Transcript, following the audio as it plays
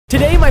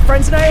my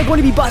friends and I are going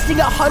to be busting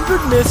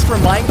 100 myths from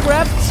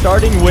Minecraft,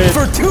 starting with...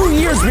 For 2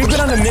 years, we've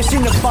been on a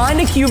mission to find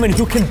a human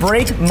who can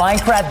break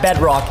Minecraft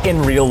bedrock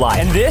in real life.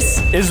 And this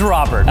is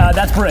Robert.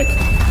 That's Brick.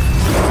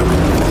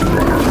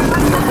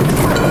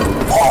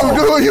 Oh,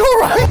 dude, you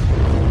alright?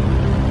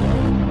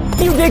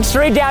 If you dig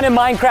straight down in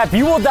Minecraft,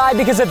 you will die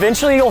because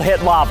eventually you'll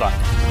hit lava.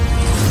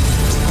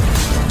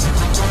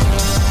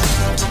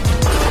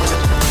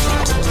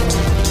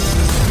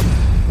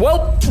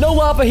 Well, no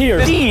lava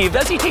here. Steve,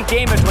 does he take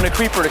damage when a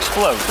creeper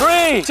explodes?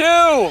 3, 2,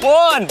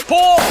 1,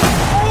 pull!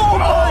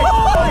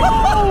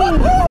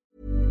 Oh!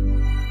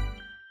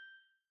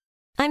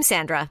 I'm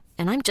Sandra,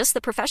 and I'm just the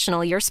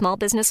professional your small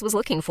business was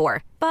looking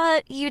for.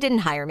 But you didn't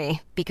hire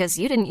me because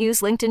you didn't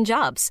use LinkedIn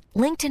Jobs.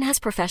 LinkedIn has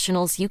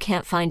professionals you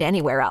can't find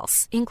anywhere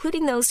else,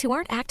 including those who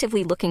aren't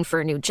actively looking for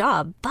a new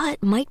job,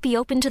 but might be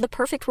open to the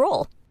perfect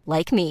role,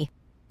 like me.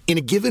 In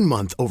a given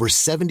month, over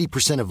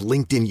 70% of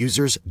LinkedIn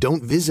users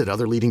don't visit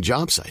other leading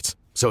job sites.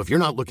 So if you're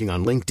not looking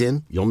on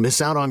LinkedIn, you'll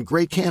miss out on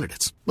great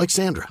candidates like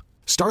Sandra.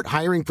 Start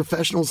hiring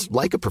professionals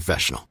like a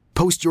professional.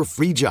 Post your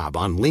free job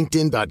on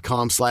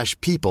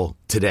linkedin.com/people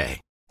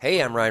today. Hey,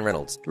 I'm Ryan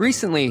Reynolds.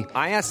 Recently,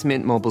 I asked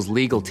Mint Mobile's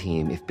legal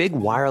team if big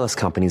wireless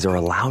companies are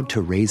allowed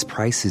to raise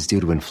prices due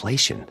to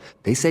inflation.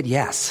 They said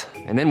yes.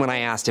 And then when I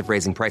asked if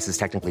raising prices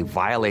technically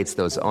violates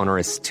those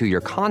onerous 2-year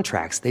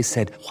contracts, they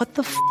said, "What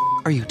the f***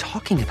 are you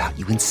talking about,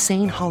 you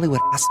insane Hollywood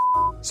ass?"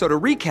 So to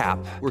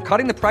recap, we're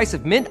cutting the price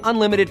of Mint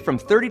Unlimited from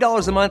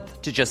 $30 a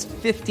month to just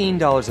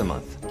 $15 a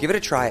month. Give it a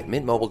try at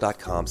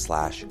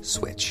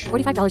mintmobile.com/switch.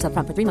 $45 up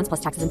front for 3 months plus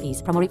taxes and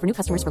fees. Promo rate for new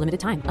customers for limited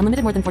time.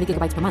 Unlimited more than 40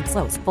 gigabytes per month.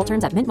 Slows full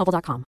terms at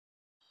mintmobile.com.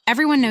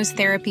 Everyone knows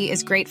therapy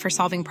is great for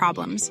solving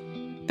problems.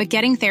 But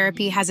getting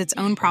therapy has its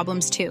own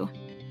problems too.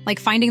 Like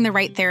finding the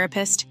right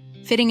therapist,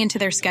 fitting into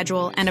their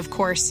schedule, and of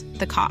course,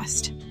 the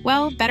cost.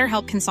 Well,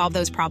 BetterHelp can solve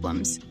those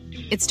problems.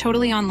 It's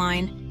totally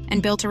online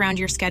and built around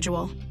your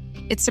schedule.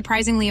 It's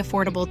surprisingly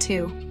affordable,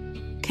 too.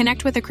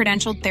 Connect with a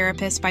credentialed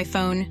therapist by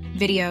phone,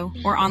 video,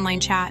 or online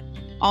chat,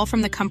 all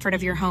from the comfort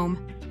of your home.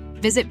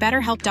 Visit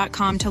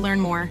BetterHelp.com to learn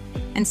more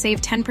and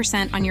save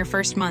 10% on your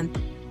first month.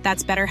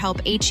 That's BetterHelp,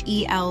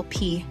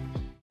 H-E-L-P.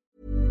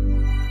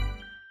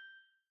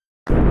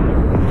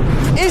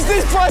 Is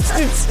this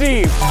busted,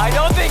 Steve? I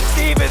don't think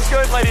Steve is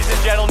good, ladies and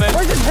gentlemen.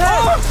 Where's his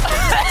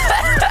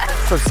head?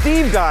 So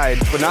Steve died,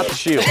 but not the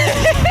shield.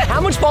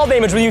 How much fall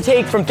damage will you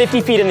take from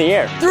 50 feet in the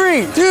air?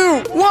 3,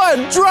 2,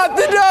 1, drop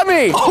the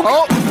dummy! Oh!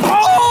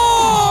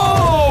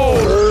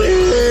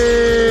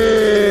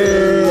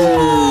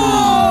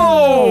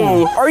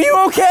 Are you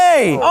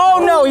okay? Oh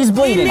no, he's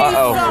bleeding.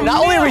 Uh-oh.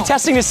 Not only are we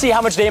testing to see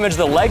how much damage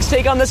the legs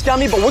take on this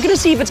dummy, but we're gonna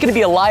see if it's gonna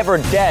be alive or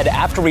dead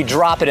after we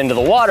drop it into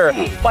the water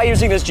by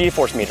using this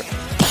G-force meter.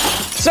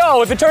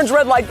 So, if it turns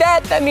red like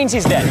that, that means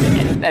he's dead.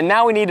 And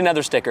now we need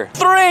another sticker.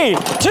 3,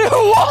 2,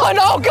 1,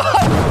 oh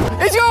God!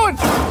 It's going!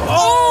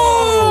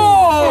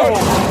 Oh!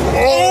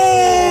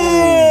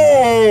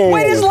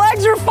 Wait, his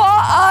legs are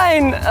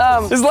fine!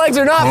 His legs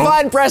are not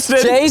fine,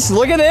 Preston! Chase,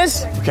 look at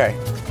this. Okay.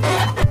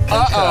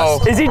 Uh-oh.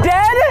 Is he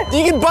dead?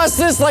 You can bust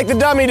this like the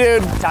dummy,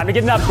 dude. Time to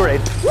get an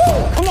upgrade. Woo!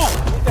 Come on.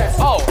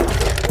 Oh.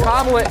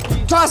 Cobble it.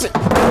 Toss it.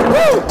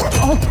 Woo!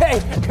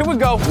 Okay, here we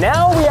go.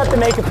 Now we have to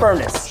make a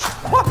furnace.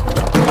 Hot.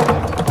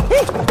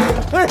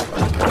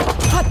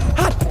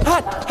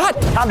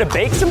 Time to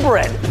bake some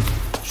bread.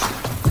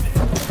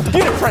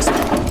 Get it, Preston.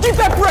 Get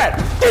that bread.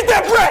 Get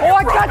that bread. Oh,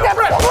 I got that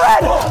bread.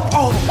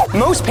 Oh.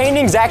 Most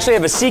paintings actually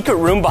have a secret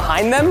room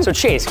behind them. So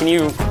Chase, can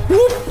you...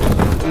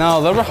 No, a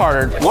little bit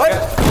harder. What?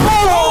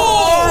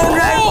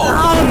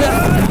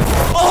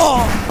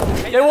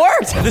 It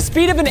worked! The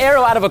speed of an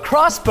arrow out of a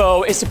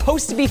crossbow is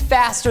supposed to be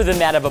faster than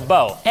that of a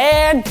bow.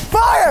 And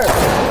fire!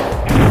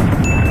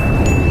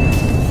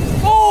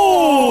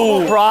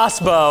 Oh!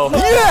 Crossbow.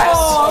 Yes!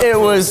 It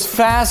was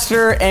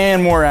faster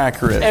and more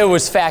accurate. It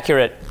was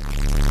accurate.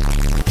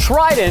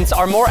 Tridents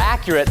are more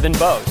accurate than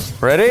bows.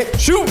 Ready?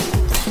 Shoot!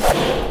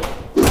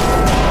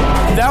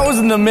 That was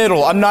in the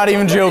middle. I'm not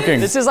even joking.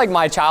 This is like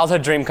my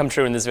childhood dream come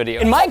true in this video.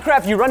 In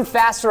Minecraft, you run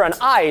faster on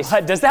ice,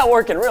 but does that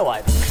work in real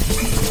life?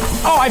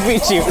 Oh, I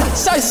beat you.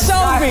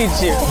 I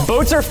beat you.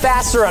 Boats are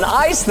faster on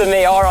ice than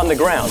they are on the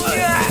ground.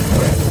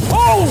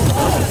 Oh!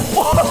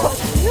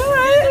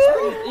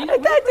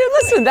 Dude,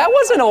 listen, that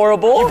wasn't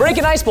horrible. You break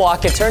an ice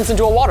block, it turns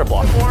into a water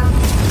block.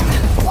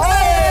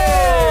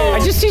 I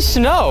just see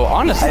snow,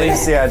 honestly.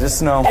 Just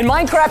snow. In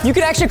Minecraft, you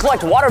can actually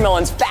collect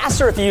watermelons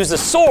faster if you use a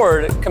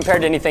sword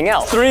compared to anything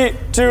else. 3,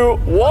 2,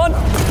 1.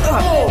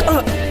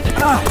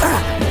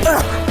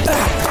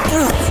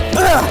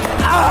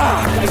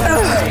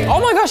 Oh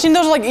my gosh, and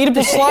those are like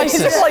eatable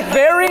slices. It's like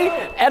very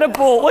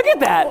edible. Look at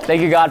that.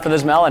 Thank you, God, for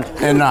this melon.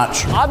 And not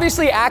true.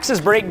 Obviously, axes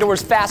break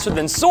doors faster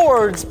than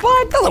swords,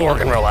 but doesn't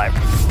work in real life.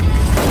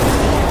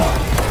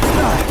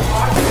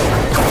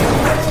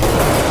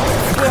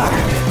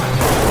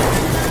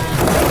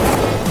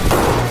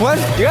 What?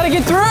 You gotta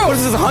get through. What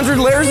is this, 100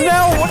 layers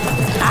now? What?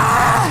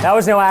 That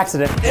was no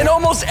accident. In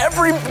almost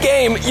every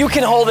game, you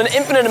can hold an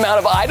infinite amount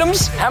of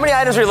items. How many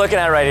items are we looking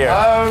at right here?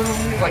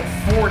 Like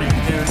 40,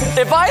 dude.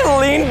 If I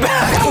lean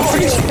back,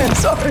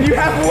 Sorry. You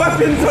have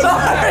weapons.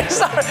 Sorry.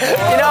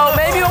 You know,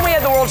 maybe when we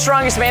had the world's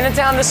strongest man in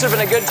town, this would have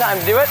been a good time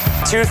to do it.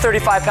 2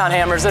 35-pound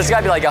hammers. There's got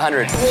to be like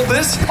 100. Hold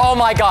this. Oh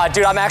my God,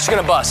 dude, I'm actually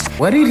gonna bust.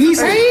 What did he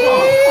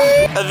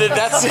say?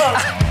 That's it.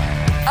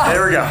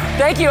 There we go.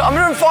 Thank you. I'm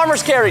doing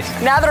farmer's carries.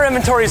 Now that our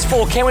inventory is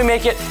full, can we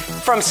make it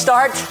from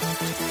start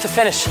to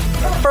finish?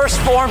 First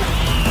form,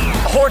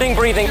 hoarding,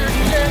 breathing.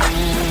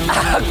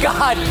 Oh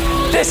God,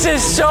 this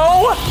is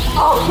so.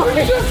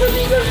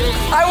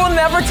 I will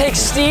never take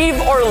Steve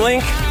or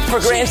Link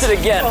for granted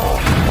again.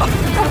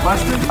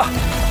 Busted?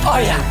 Oh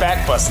yeah.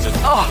 Back busted.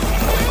 Oh.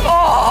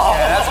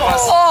 Yeah, that's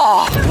busted.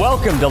 Oh.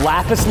 Welcome to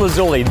Lapis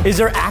Lazuli. Is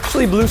there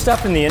actually blue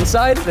stuff in the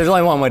inside? There's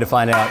only one way to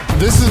find out.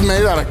 This is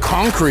made out of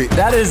concrete.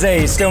 That is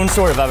a stone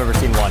sword if I've ever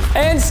seen one.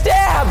 And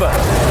stab!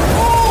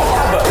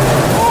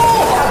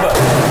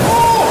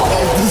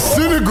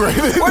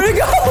 Disintegrated. Where'd it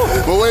go?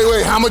 But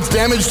wait, how much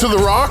damage to the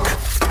rock?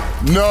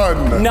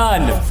 None.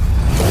 None.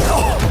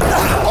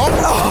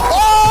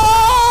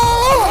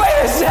 Oh.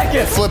 Wait a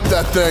second. Flip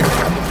that thing.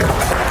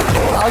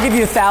 I'll give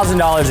you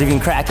 $1,000 if you can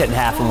crack it in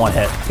half in one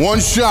hit. One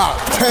shot,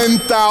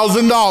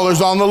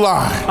 $10,000 on the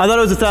line. I thought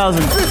it was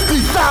 1,000.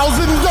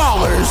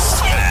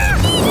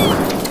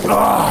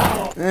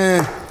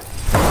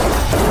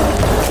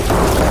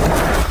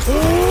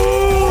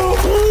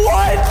 $50,000.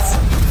 What?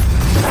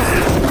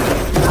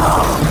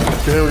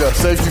 Okay, here we go.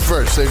 Safety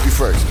first.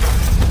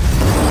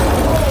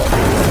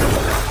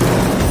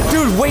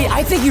 Dude, wait,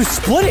 I think you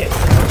split it.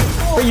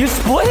 Wait, you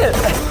split it.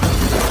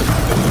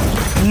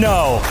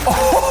 No.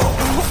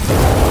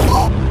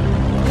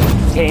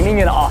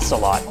 Taming an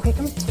ocelot. Okay,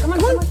 come on.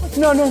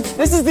 No.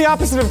 This is the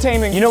opposite of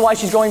taming. You know why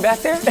she's going back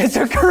there? It's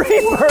a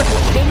creeper.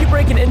 Can you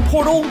break an in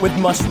portal with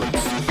mushrooms?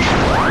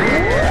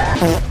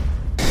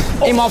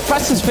 Hey, Mal,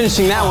 Preston's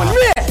finishing that one.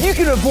 Yeah, you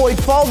can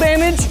avoid fall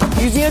damage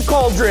using a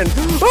cauldron.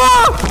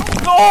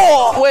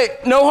 Oh! Wait,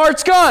 no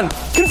heart's gone.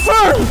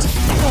 Confirmed!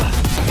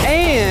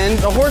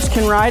 And a horse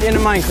can ride in a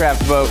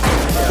Minecraft boat.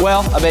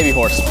 Well, a baby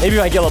horse. Maybe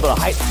I get a little bit of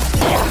height.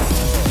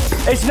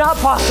 It's not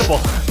possible.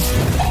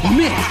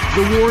 Mick,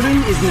 the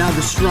Warden is now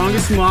the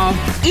strongest mob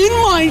in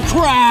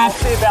Minecraft!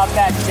 See about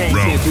that, Jake.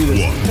 Round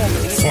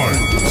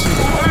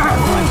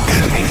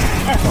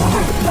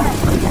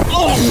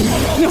Oh,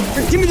 no,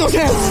 give me those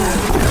hands!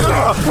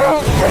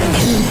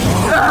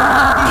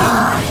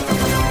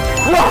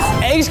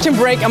 Eggs can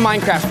break a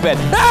Minecraft bed.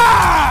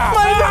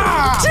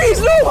 Jeez,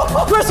 no!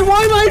 Preston,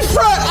 why am I in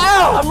front?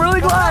 Ow! I'm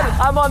really glad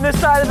I'm on this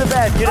side of the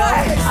bed, you know?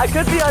 I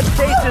could be on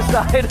Stace's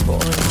side.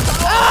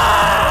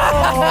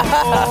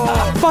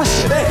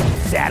 Busted.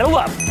 Saddle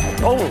up.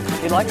 Oh,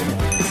 he likes it.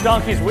 This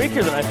donkey's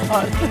weaker than I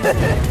thought.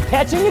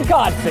 Catching a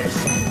codfish.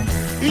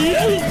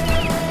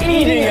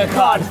 Eating a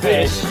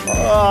codfish.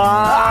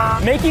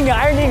 Making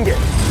iron ingot.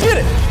 Get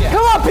it. Yeah.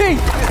 Come on, Pete.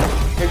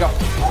 Here you go.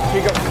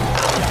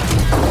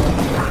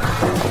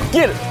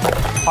 Get it.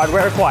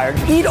 Hardware acquired.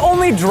 Eat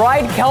only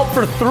dried kelp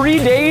for 3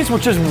 days,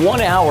 which is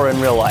 1 hour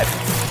in real life.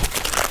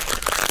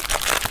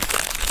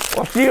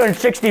 We'll see you in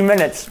 60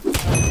 minutes.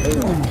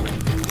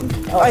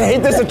 I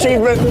hate this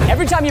achievement.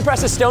 Every time you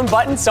press a stone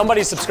button,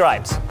 somebody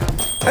subscribes.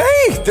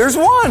 Hey, there's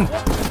one.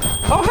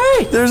 Oh,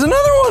 hey, there's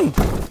another one.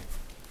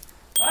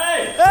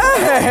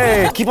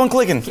 Hey. Keep on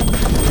clicking.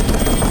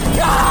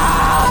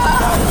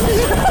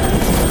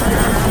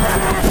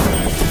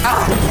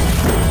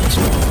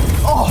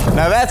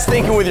 Now that's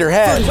thinking with your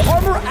head. Does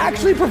armor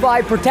actually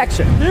provide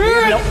protection?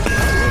 Yeah. Nope.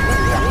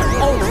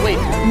 Oh, wait.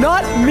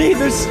 Not me,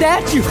 the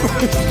statue.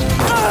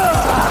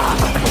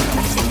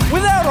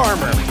 Without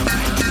armor.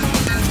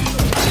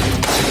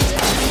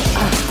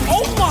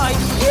 Oh my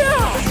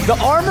God! The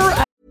armor.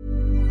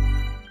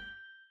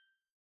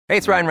 Hey,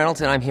 it's Ryan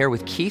Reynolds, and I'm here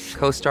with Keith,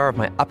 co-star of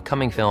my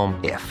upcoming film,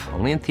 If,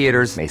 only in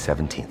theaters May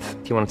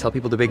 17th. Do you want to tell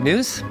people the big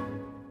news?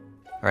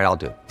 All right, I'll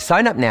do it.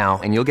 Sign up now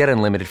and you'll get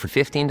unlimited for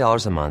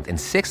 $15 a month and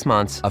 6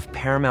 months of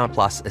Paramount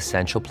Plus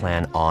Essential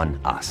Plan on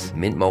us.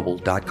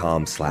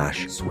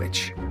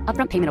 MintMobile.com/switch.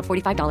 Upfront payment of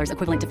 $45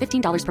 equivalent to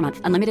 $15 per month.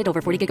 Unlimited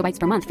over 40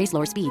 gigabytes per month. Face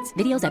lower speeds.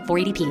 Videos at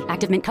 480p.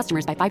 Active Mint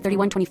customers by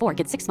 531.24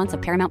 get 6 months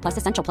of Paramount Plus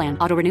Essential Plan.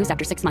 Auto renews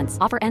after 6 months.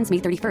 Offer ends May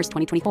 31st,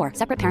 2024.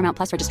 Separate Paramount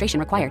Plus registration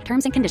required.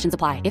 Terms and conditions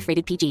apply if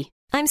rated PG.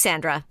 I'm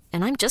Sandra,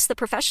 and I'm just the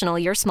professional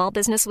your small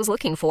business was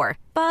looking for.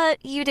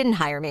 But you didn't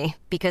hire me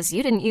because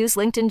you didn't use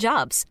LinkedIn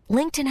Jobs.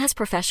 LinkedIn has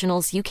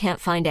professionals you can't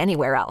find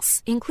anywhere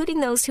else,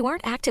 including those who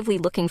aren't actively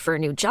looking for a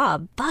new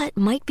job, but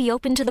might be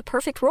open to the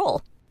perfect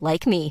role,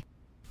 like me.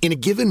 In a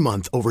given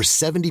month, over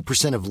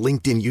 70% of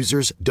LinkedIn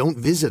users don't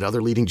visit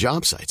other leading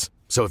job sites.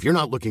 So if you're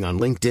not looking on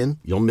LinkedIn,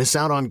 you'll miss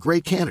out on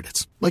great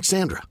candidates like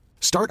Sandra.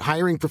 Start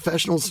hiring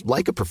professionals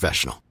like a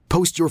professional.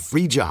 Post your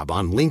free job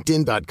on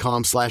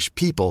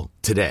linkedin.com/people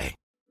today.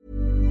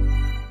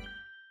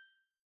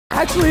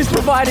 Actually is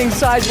providing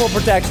sizable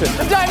protection.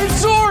 The diamond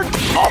sword!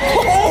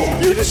 Oh,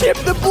 you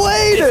chipped the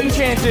blade!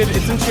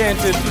 It's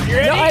enchanted.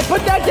 No, I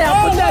put that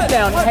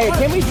down. Hey,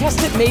 can we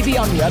test it maybe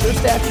on the other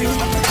statue?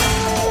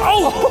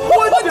 Oh,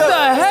 what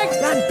the heck?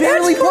 That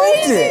barely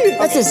broke it.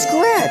 That's a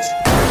scratch.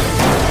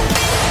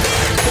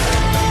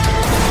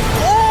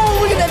 Oh,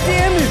 look at that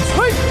damage.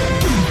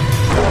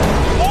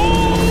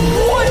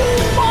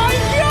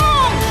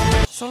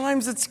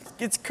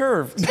 it's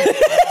curved.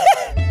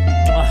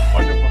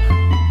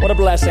 What a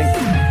blessing.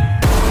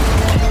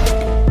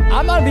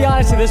 I'm gonna be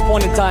honest at this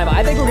point in time.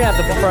 I think we're gonna have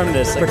to confirm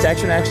this.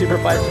 Protection actually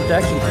provides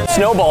protection.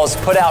 Snowballs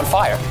put out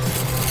fire.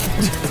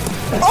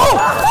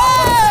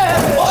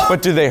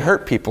 But do they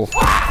hurt people?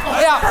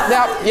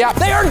 Yeah.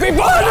 They hurt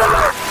people!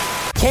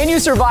 Can you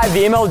survive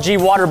the MLG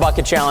water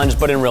bucket challenge,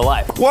 but in real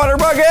life? Water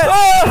bucket!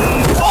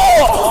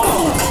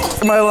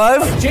 Am I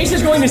alive? Jace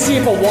is going to see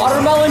if a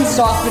watermelon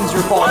softens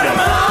your fall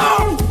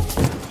damage.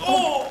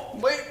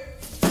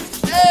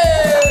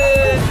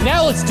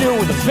 Now let's do it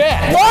with a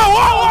fan.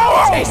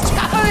 Whoa! Jace,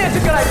 that's a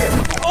good idea.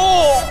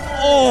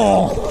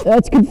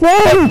 That's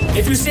confirmed.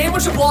 If you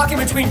sandwich a block in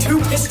between two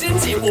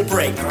pistons, it will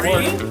break.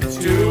 3,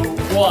 2,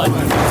 1.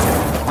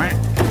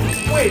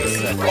 Wait a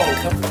second.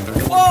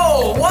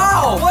 Whoa,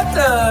 wow, what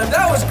the?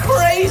 That was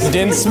crazy.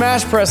 Didn't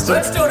smash Preston.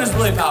 Redstone is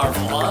really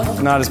powerful,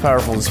 huh? Not as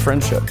powerful as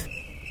friendship.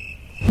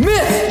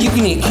 Myth! You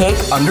can eat cake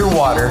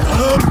underwater.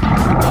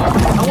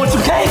 I want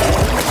some cake.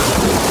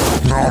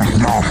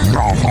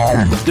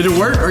 Did it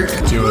work? Or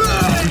do it?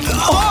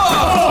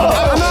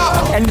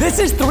 And this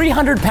is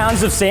 300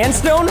 pounds of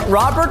sandstone.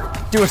 Robert,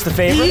 do us the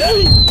favor.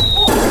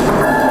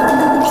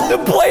 The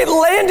blade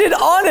landed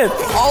on it.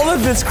 All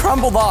of this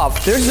crumbled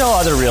off. There's no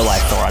other real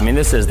life Thor. I mean,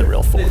 this is the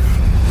real Thor.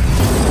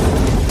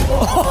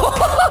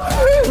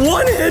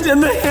 One hit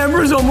and the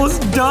hammer's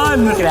almost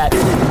done. Look at that.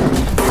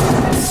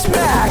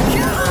 Smack.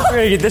 We're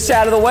gonna get this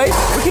out of the way.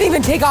 We can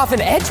even take off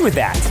an edge with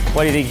that.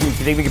 What do you think? You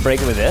think we could break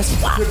it with this?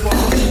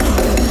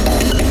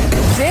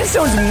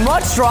 Sandstone's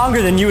much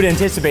stronger than you would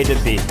anticipate it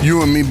to be.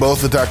 You and me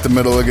both attack the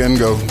middle again,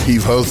 go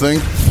heave-ho thing.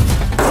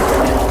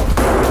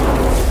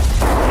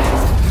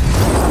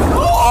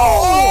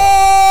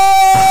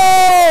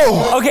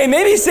 Oh! Okay,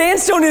 maybe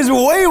sandstone is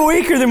way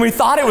weaker than we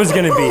thought it was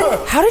gonna be.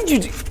 How did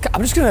you,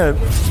 I'm just gonna.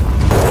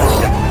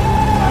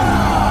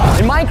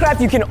 In Minecraft,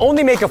 you can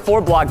only make a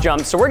 4-block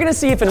jump, so we're gonna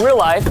see if in real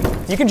life,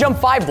 you can jump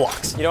 5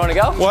 blocks. You don't wanna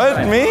go? What,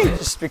 right. me?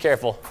 Just be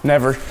careful.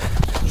 Never.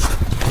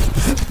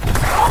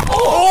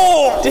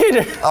 Oh!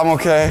 Dude! I'm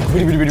okay.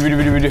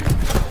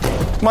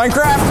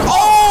 Minecraft!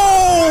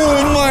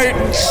 Oh my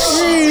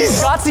jeez!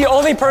 Scott's the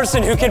only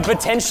person who can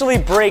potentially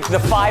break the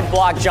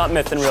 5-block jump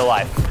myth in real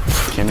life.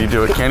 Can you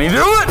do it? Can you do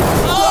it?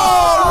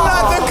 Oh,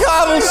 not the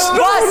cobblestone!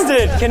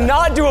 Busted!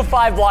 Cannot do a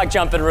 5-block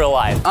jump in real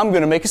life. I'm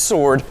gonna make a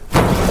sword.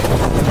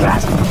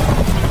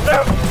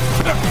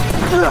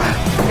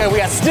 Okay, we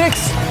got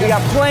sticks, we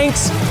got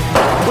planks,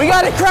 we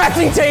got a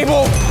crafting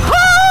table.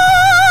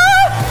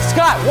 Ah!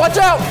 Scott, watch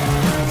out!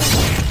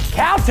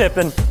 Cow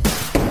tipping.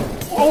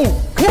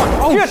 Oh, come on.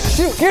 Oh, get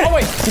it. Oh,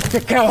 wait. Get the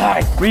cow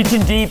hide.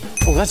 Reaching deep.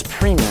 Oh, that's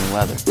premium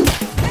leather.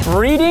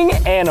 Breeding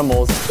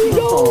animals. Ew.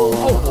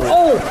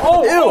 Oh,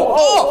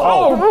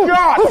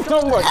 God.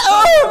 Don't worry.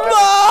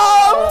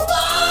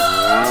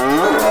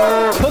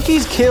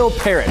 Cookies kill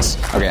parrots.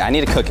 Okay, I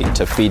need a cookie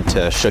to feed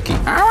to Shooky.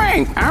 All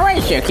right,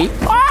 Shooky.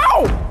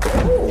 Ow!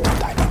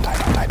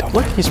 Don't.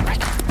 Look, he's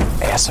breaking.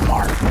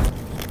 ASMR.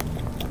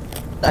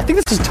 I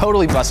think this is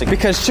totally busting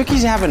because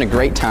Shooky's having a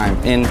great time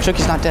and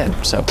Shooky's not dead,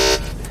 so.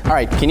 All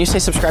right, can you say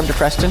subscribe to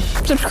Preston?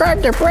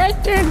 Subscribe to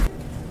Preston.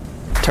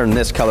 Turn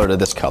this color to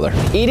this color.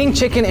 Eating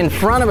chicken in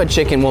front of a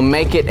chicken will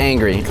make it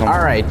angry. All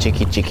right,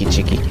 chicky.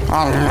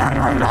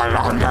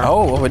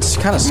 Oh, it's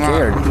kind of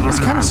scared. It's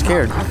kind of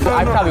scared.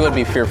 I probably would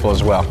be fearful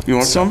as well. You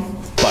want some?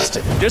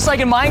 Busted. Just like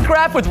in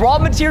Minecraft, with raw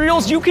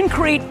materials, you can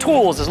create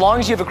tools as long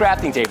as you have a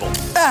crafting table.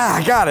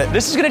 Ah, got it.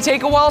 This is gonna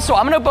take a while, so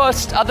I'm gonna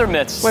bust other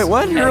myths. Wait,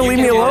 what? You're gonna leave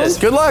me alone?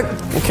 Good luck.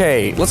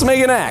 Okay, let's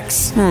make an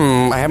axe.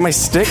 I have my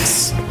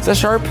sticks. Is that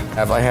sharp?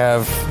 I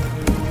have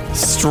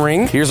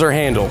string. Here's our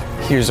handle.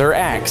 Here's our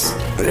axe.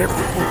 There.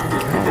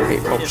 Okay.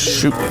 Oh,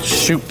 shoot.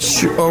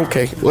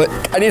 Okay,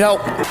 I need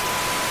help.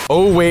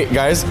 Oh, wait,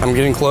 guys, I'm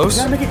getting close.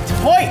 You gotta make it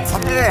tight.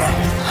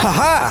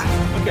 Haha.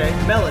 Okay,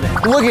 melon it.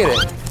 Look at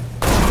it.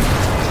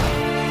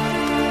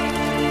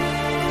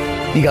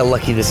 You got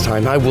lucky this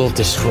time. I will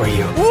destroy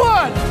you.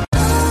 What?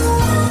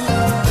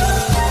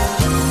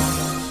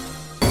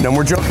 No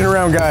more joking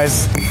around,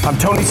 guys. I'm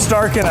Tony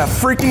Stark in a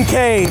freaking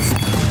cave.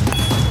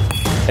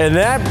 And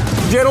that,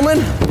 gentlemen,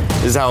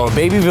 is how a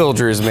baby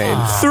villager is made.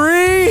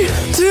 3,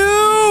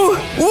 2,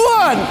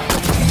 1.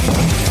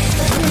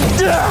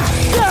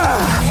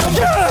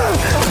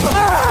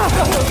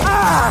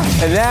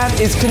 And that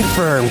is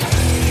confirmed.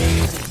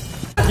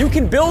 You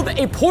can build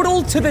a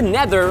portal to the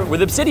nether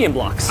with obsidian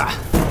blocks.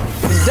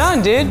 It's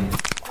done, dude.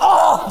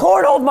 Oh,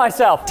 portaled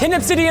myself. 10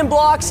 obsidian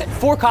blocks,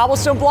 4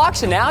 cobblestone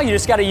blocks, and now you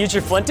just gotta use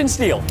your flint and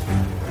steel.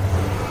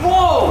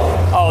 Whoa!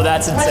 Oh,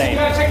 that's insane. You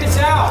gotta check this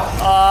out.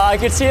 I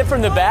can see it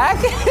from the back.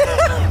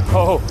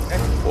 Oh,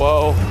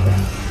 whoa.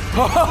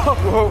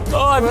 Oh,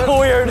 I'm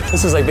weird.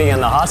 This is like being in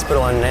the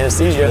hospital in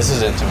anesthesia. This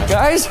is intimate.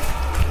 Guys,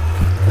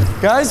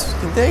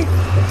 good day.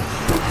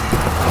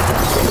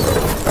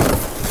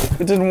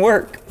 It didn't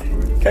work.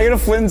 Can I get a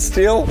flint and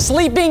steel?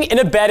 Sleeping in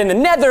a bed in the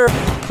nether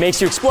makes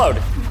you explode.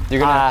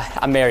 You're gonna.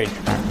 I'm married.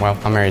 Well,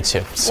 I'm married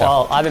too. So.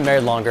 Well, I've been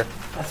married longer.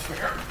 That's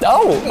fair.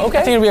 Oh, okay.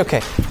 I think it'll be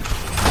okay.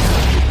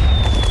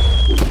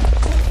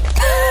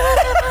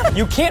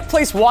 You can't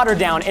place water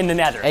down in the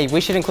nether. Hey, we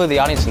should include the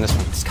audience in this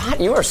one. Scott,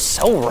 you are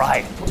so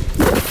right.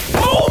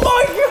 Oh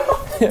my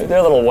God! They're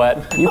a little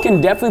wet. You can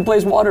definitely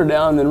place water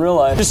down in real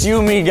life. Just you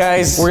and me,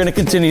 guys. We're gonna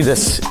continue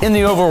this. In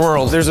the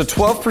overworld, there's a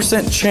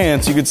 12%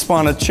 chance you could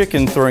spawn a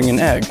chicken throwing an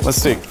egg. Let's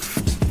see.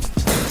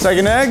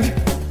 Second egg.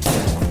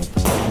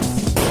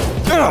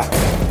 Ugh.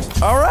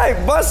 All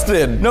right,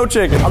 busted. No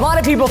chicken. A lot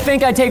of people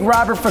think I take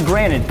Robert for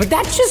granted, but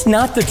that's just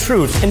not the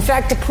truth. In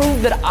fact, to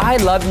prove that I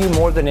love you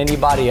more than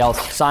anybody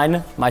else,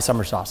 sign my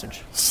summer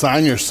sausage.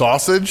 Sign your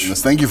sausage?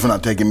 Thank you for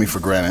not taking me for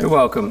granted. You're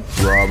welcome.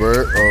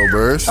 Robert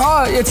Oberst.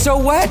 Oh, it's so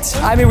wet.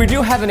 I mean, we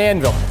do have an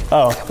anvil.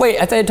 Oh.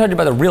 Wait, I thought I told you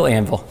about the real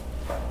anvil.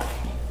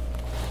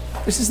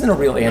 This isn't a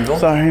real anvil.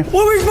 Sorry.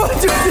 What are we supposed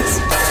to do with this?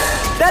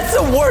 That's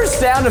the worst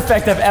sound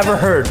effect I've ever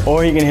heard.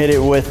 Or you can hit it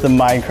with the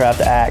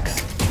Minecraft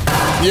axe.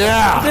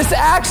 Yeah. This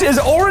axe is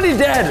already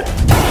dead.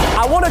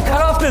 I want to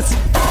cut off this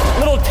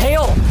little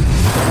tail.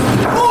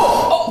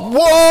 Oh.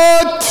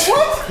 What?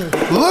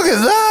 Look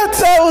at that.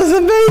 That was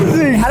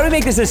amazing. How do we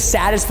make this as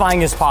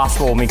satisfying as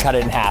possible when we cut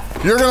it in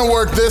half? You're gonna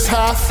work this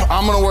half.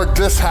 I'm gonna work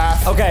this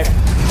half. Okay.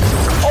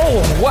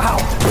 Oh, wow.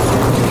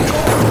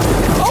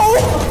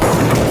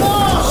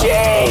 Oh,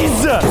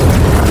 jeez.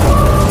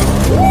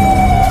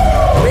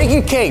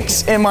 Making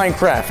cakes in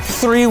Minecraft.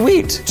 3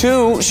 wheat,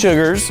 2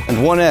 sugars,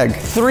 and 1 egg.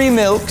 3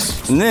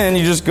 milks, and then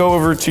you just go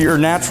over to your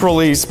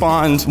naturally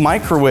spawned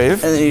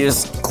microwave, and then you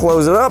just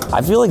close it up.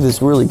 I feel like this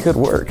really could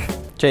work.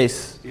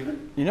 Chase,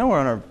 you know we're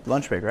on our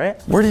lunch break, right?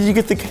 Where did you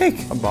get the cake?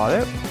 I bought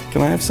it.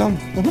 Can I have some?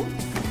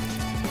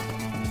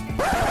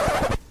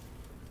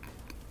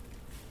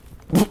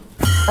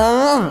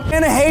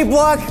 Can a hay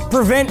block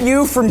prevent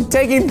you from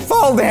taking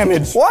fall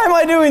damage? Why am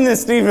I doing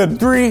this, Steven?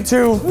 3,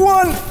 2,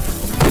 1.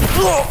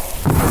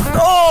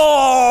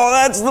 Oh,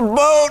 that's the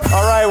boat.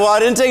 All right, well, I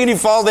didn't take any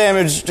fall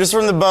damage, just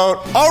from the boat.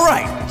 All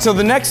right, so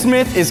the next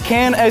myth is,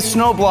 can a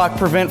snow block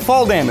prevent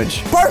fall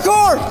damage?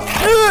 Parkour!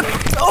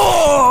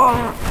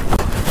 Oh!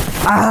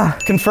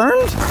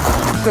 Confirmed?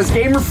 Does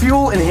Gamer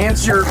Fuel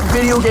enhance your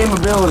video game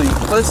ability?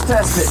 Let's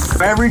test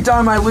it. Every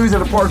time I lose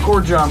at a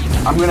parkour jump,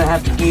 I'm gonna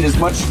have to eat as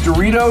much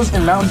Doritos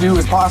and Mountain Dew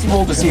as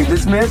possible to see if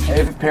this myth,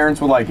 if parents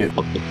would like it.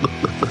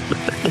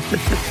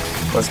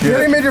 Let's get it. You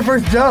already made your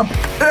first jump.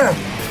 No!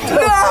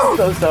 I'm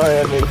so sorry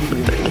I made you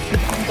do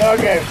this.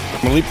 Okay.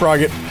 I'm gonna leapfrog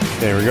it.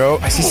 There we go.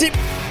 I see.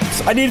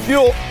 I need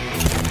fuel.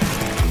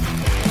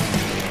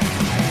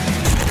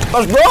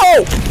 Let's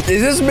go!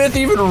 Is this myth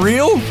even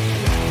real?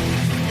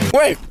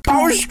 Wait,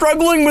 I was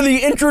struggling with the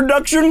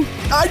introduction.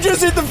 I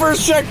just hit the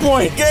first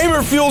checkpoint.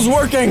 Gamer Fuel's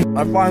working.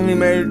 I finally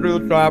made it through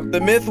the top.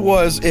 The myth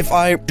was, if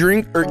I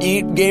drink or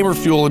eat Gamer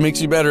Fuel, it makes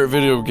you better at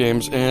video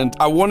games. And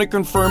I want to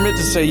confirm it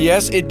to say,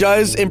 yes, it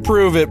does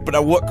improve it, but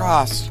at what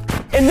cost?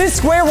 In this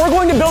square, we're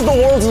going to build the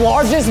world's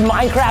largest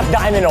Minecraft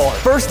diamond ore.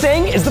 First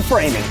thing is the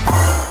framing.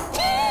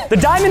 The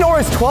diamond ore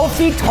is 12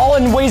 feet tall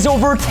and weighs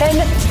over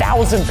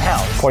 10,000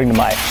 pounds, according to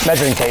my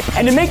measuring tape.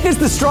 And to make this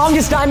the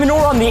strongest diamond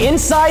ore on the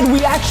inside,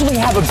 we actually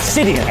have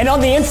obsidian. And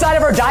on the inside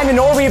of our diamond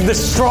ore, we have the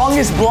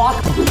strongest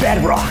block,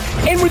 bedrock.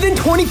 And within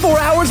 24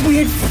 hours, we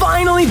had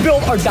finally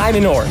built our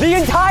diamond ore. The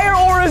entire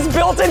ore is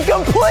built and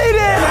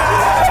completed!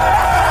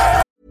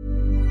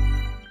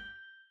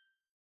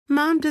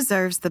 Mom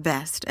deserves the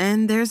best,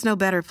 and there's no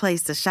better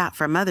place to shop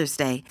for Mother's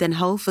Day than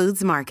Whole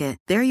Foods Market.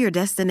 They're your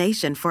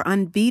destination for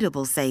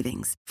unbeatable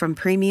savings, from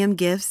premium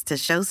gifts to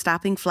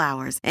show-stopping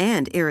flowers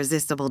and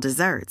irresistible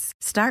desserts.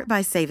 Start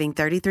by saving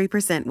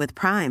 33% with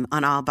Prime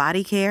on all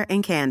body care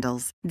and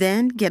candles.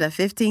 Then get a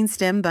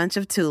 15-stem bunch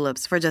of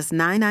tulips for just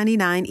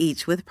 $9.99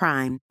 each with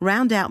Prime.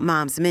 Round out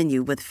Mom's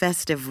menu with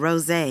festive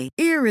rosé,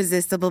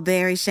 irresistible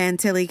berry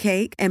chantilly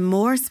cake, and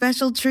more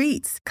special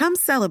treats. Come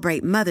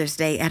celebrate Mother's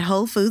Day at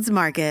Whole Foods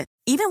Market.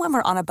 Even when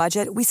we're on a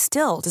budget, we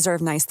still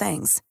deserve nice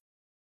things.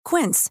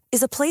 Quince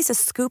is a place to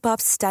scoop up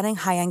stunning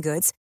high-end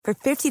goods for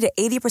 50 to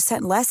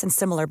 80% less than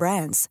similar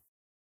brands.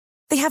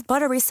 They have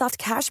buttery soft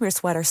cashmere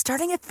sweaters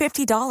starting at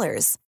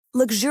 $50,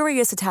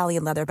 luxurious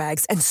Italian leather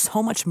bags, and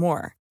so much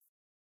more.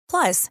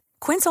 Plus,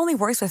 Quince only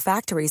works with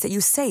factories that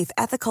use safe,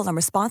 ethical, and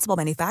responsible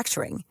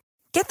manufacturing.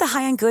 Get the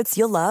high-end goods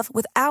you'll love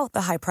without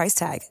the high price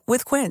tag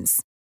with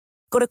Quince.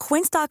 Go to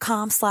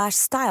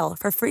quince.com/style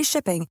for free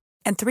shipping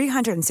and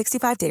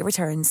 365-day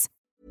returns.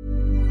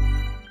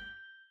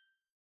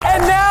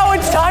 And now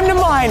it's time to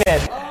mine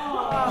it.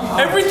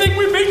 Everything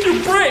we make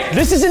you break.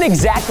 This is an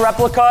exact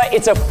replica.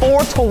 It's a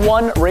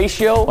 4-to-1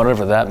 ratio,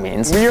 whatever that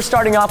means. We are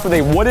starting off with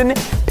a wooden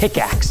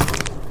pickaxe.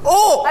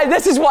 Oh! And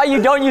this is why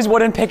you don't use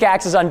wooden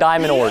pickaxes on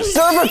diamond ores.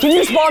 Server, can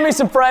you spawn me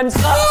some friends?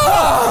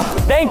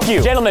 Thank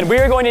you. Gentlemen, we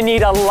are going to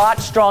need a lot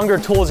stronger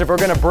tools if we're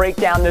going to break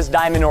down this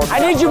diamond ore. I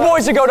need you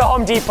boys to go to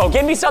Home Depot.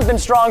 Give me something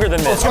stronger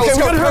than this. Okay,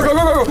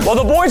 go. Well,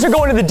 the boys are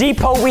going to the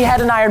depot. We had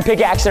an iron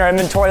pickaxe in our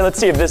inventory. Let's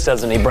see if this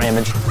does any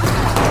damage.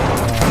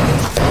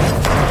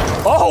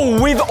 Oh!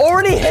 Whoa, we've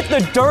already hit the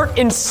dirt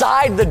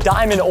inside the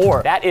diamond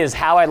ore. That is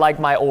how I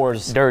like my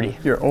ores dirty.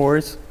 Your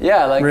ores?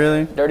 Yeah, like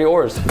really dirty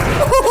ores.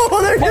 Oh,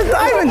 there's a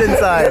diamond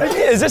inside.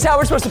 Is this how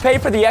we're supposed to pay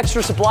for the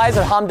extra supplies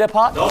at Ham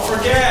Depot? Don't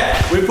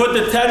forget, we put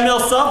the 10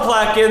 mil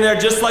subplaque in there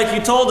just like you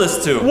told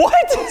us to.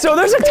 What? So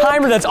there's a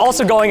timer that's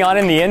also going on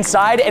in the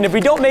inside, and if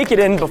we don't make it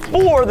in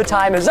before the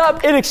time is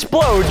up, it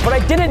explodes, but I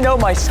didn't know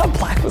my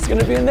subplaque was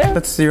gonna be in there.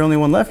 That's your only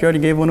one left. You already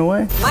gave one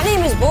away. My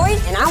name is Boyd,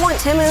 and I want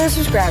 10 million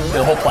subscribers.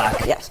 The whole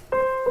plaque? Yes.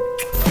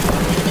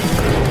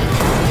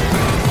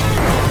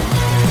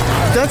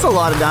 That's a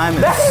lot of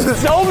diamonds.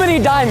 That's so many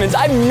diamonds.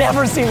 I've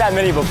never seen that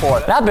many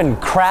before. And I've been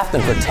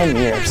crafting for 10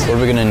 years. What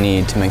are we gonna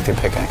need to make the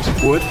pickaxe?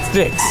 Wood,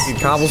 sticks,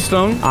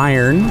 cobblestone,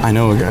 iron. I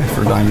know a guy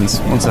for diamonds.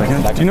 1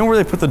 second. Do you know where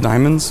they put the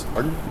diamonds?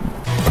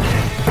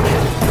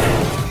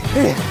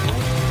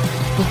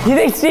 You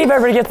think Steve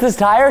ever gets this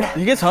tired?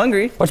 He gets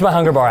hungry. What's my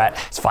hunger bar at?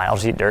 It's fine, I'll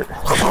just eat dirt.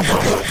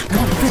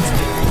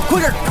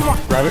 Quicker, come on.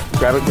 Grab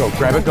it, go,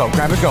 grab it, go,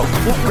 grab it, go,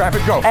 grab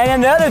it, go. And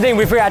then the other thing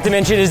we forgot to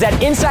mention is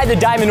that inside the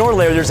diamond ore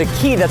layer, there's a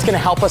key that's gonna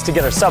help us to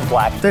get our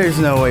subplaque. There's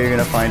no way you're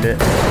gonna find it.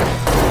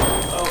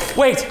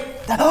 Wait,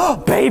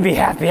 baby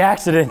happy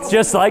accidents,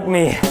 just like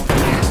me.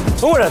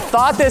 Who would have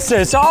thought this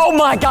is? Oh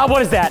my God,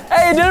 what is that?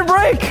 Hey, it didn't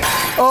break.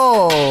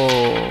 Oh.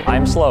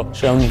 I'm slow.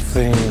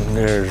 Something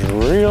is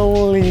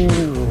really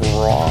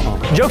wrong.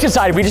 Jokes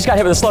aside, we just got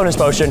hit with a slowness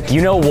potion.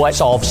 You know what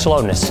solves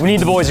slowness? We need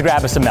the boys to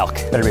grab us some milk.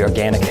 Better be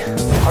organic.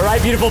 All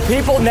right, beautiful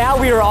people, now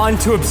we are on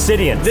to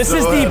obsidian. This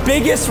is the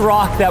biggest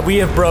rock that we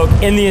have broke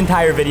in the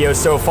entire video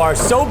so far.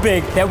 So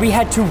big that we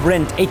had to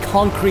rent a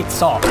concrete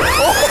saw.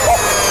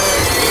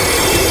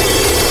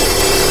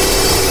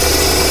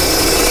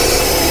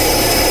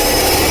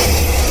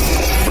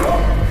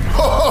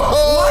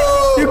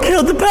 You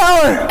killed the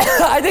power!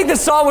 I think the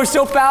saw was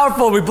so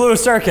powerful we blew a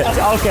circuit.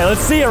 Okay,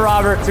 let's see it,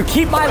 Robert. So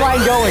keep my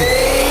line going.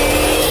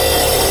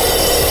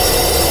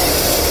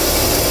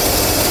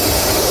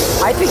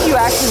 I think you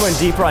actually went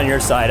deeper on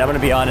your side, I'm gonna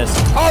be honest.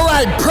 All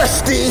right,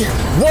 Presty,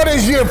 what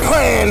is your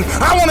plan?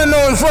 I want to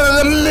know in front of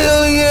the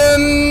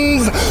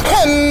millions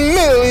and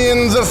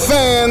millions of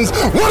fans,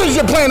 what is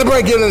your plan to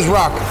break in this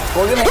rock?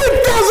 It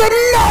doesn't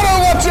matter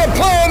what your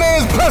plan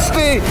is,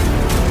 Presty!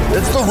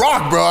 It's the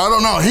rock, bro. I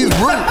don't know. He's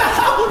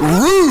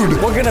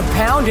rude. We're gonna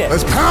pound it.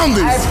 Let's pound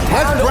this.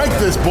 Let's break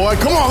this, boy.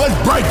 Come on, let's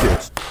break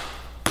it.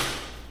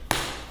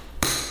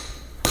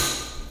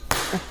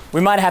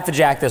 We might have to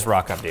jack this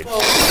rock up, dude.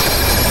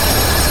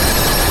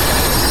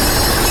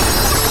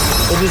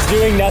 It is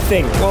doing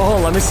nothing. Oh,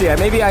 let me see.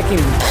 Maybe I can...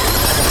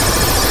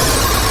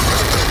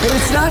 But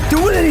it's not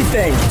doing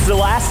anything. It's the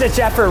last ditch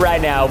effort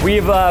right now.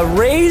 We've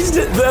raised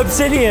the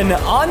obsidian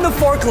on the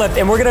forklift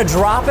and we're gonna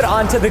drop it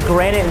onto the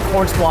granite and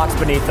quartz blocks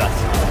beneath us.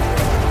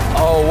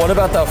 Oh, what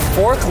about the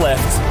forklift?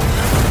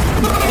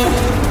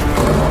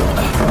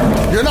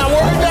 You're not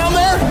worried down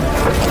there?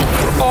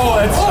 Oh,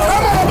 it's... Oh,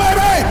 come on,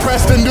 baby!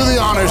 Preston, do the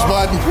honors,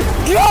 bud.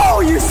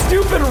 Yo, you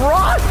stupid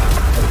rock!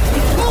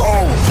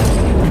 Oh!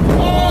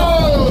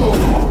 Oh!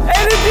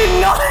 And it did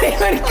not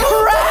even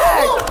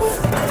crack!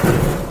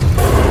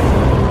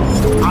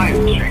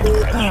 I'm Chase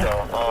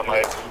Bradshaw. I'm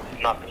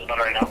not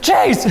right now.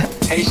 Chase!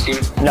 Hey,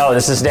 Steve. No,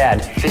 this is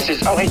Dad. This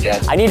is, oh, hey,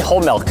 Dad. I need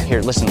whole milk.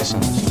 Here, listen.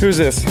 Who's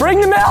this? Bring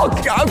the milk!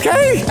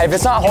 Okay. If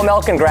it's not whole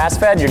milk and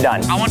grass-fed, you're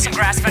done. I want some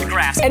grass-fed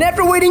grass. And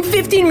after waiting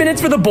 15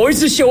 minutes for the boys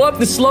to show up,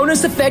 the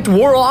slowness effect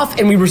wore off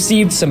and we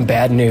received some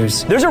bad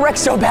news. There's a wreck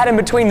so bad in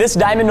between this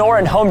diamond ore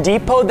and Home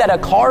Depot that a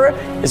car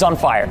is on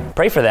fire.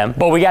 Pray for them,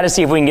 but we gotta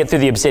see if we can get through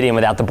the obsidian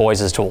without the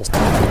boys as tools.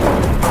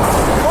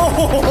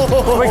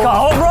 We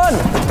got home run.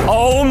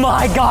 Oh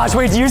my gosh,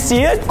 wait, do you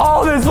see it?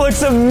 Oh, this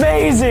looks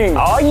amazing.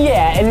 Oh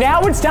yeah, and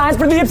now it's time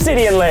for the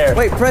obsidian layer.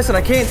 Wait, Preston,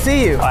 I can't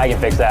see you. Oh, I can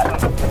fix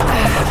that.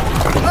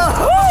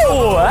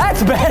 Oh,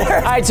 that's better.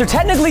 All right, so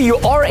technically you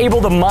are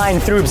able to mine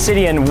through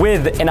obsidian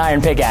with an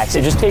iron pickaxe.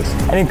 It just takes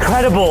an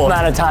incredible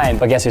amount of time.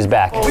 But guess who's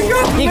back?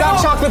 He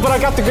got chocolate, but I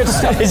got the good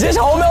stuff. Is this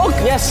whole milk?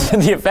 Yes.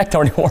 The effect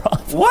already wore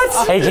off.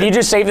 What? Hey, can you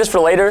just save this for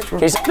later? No!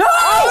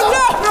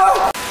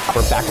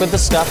 We're back with the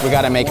stuff. We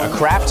gotta make a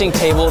crafting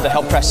table to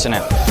help Preston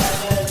out.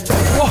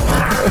 Whoa.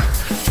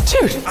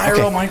 Dude.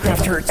 IRL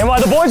Minecraft hurts. And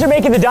while the boys are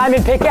making the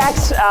diamond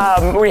pickaxe,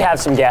 we have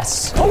some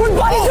guests. Oh, we're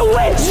buddies a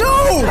witch!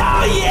 No!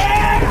 Oh,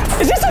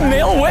 yeah! Is this a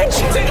male witch?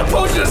 Take a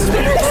potion.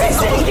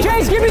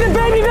 Chase, give me the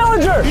baby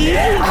villager!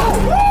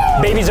 Yeah!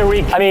 Babies are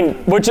weak. I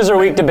mean, witches are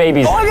weak to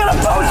babies. Oh, I got a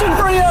potion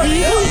for you!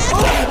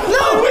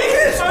 No,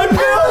 weakness! I'm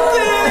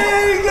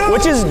building!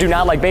 Witches do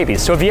not like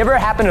babies, so if you ever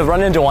happen to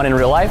run into one in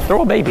real life,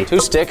 throw a baby. 2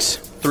 sticks.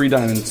 3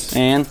 diamonds.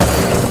 And...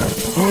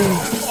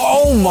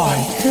 Oh my.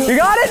 You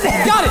got it?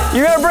 Got it!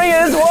 You gotta bring it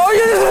this whoa,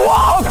 you just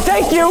whoa!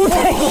 Thank you!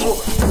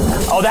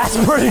 Oh, that's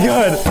pretty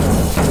good.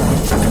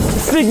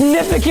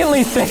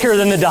 Significantly thicker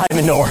than the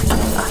diamond ore.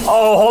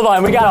 Oh, hold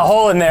on, we got a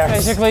hole in there.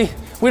 Basically,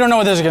 we don't know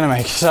what this is gonna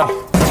make,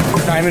 so...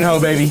 Diamond hoe,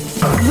 baby.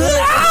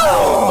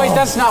 Ow! Wait,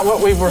 that's not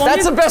what we were...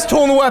 That's the best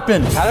tool in the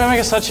weapon. How did I make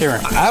a such here?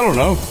 I don't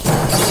know.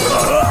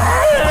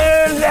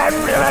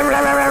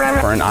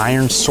 For an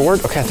iron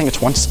sword? Okay, I think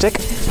it's 1 stick.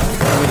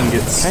 Everything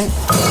gets... Okay.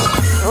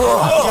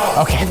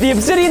 Okay. If the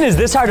obsidian is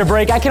this hard to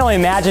break, I can only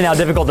imagine how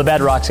difficult the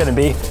bedrock's gonna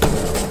be.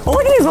 Oh,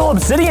 look at these little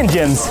obsidian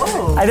gems.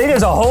 I think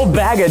there's a whole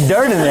bag of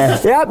dirt in there.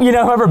 Yep, you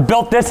know, whoever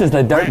built this is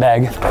the dirt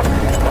bag.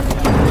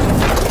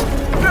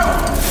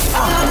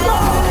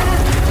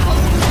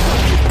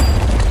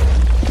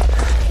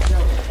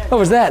 What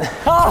was that?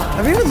 Oh,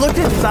 have you even looked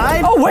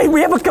inside? Oh, wait,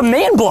 we have a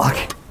command block.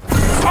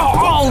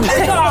 Oh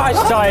gosh.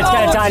 Sorry, it's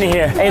kind of tiny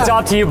here. Hey, it's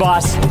off to you,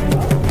 boss.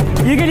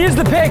 You can use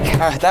the pick.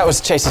 That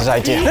was Chase's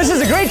idea. This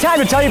is a great time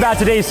to tell you about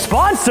today's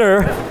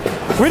sponsor.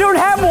 We don't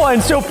have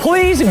one, so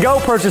please go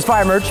purchase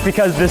fire merch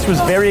because this was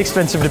very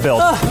expensive to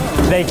build.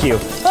 Thank you.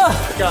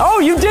 Oh,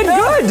 you did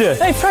good.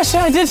 Hey,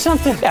 Preston, I did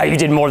something. Yeah, you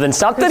did more than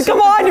something.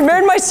 Come on, you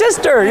married my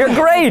sister. You're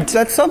great.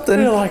 That's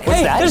something. What's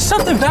hey, that? There's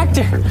something back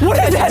there. What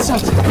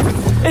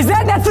is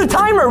that? That's the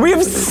timer. We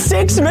have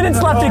 6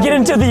 minutes left to get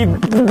into the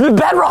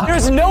bedrock.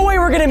 There's no way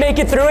we're gonna make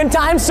it through in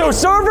time, so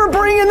server,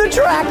 bring in the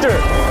tractor.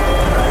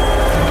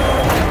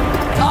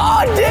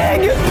 Oh,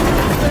 dig!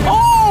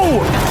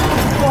 Oh!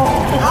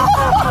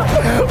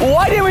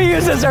 Why didn't we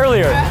use this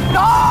earlier?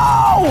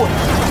 No!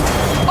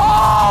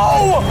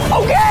 Oh!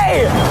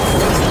 Okay!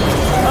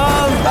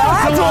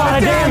 That's a lot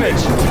of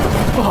damage.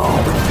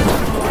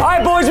 All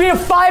right, boys, we have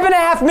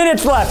 5.5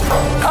 minutes left.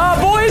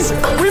 Boys,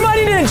 we might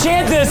need to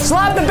enchant this.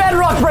 Slap the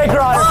bedrock breaker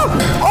on it.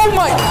 Oh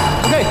my!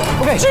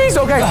 Okay. Jeez,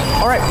 okay.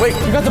 All right, wait,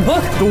 you got the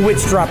book? The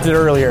witch dropped it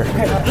earlier.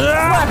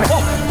 Slap it.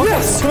 Oh,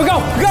 yes, here we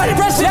go. Got it,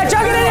 Preston. Yeah,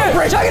 chuck it in here.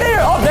 Chuck it in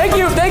here. Oh, thank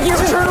you.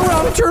 Turn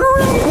around.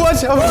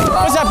 What's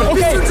happening?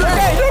 Okay,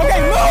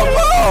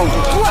 move.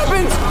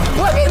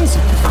 Weapons.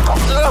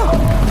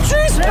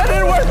 Jeez, that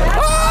didn't work.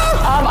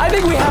 I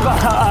think we have a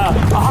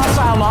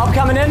hostile mob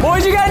coming in.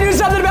 Boys, you gotta do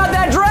something about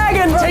that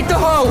dragon. Take the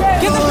hoe.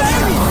 Get the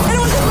baby. Hit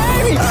him with the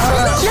baby.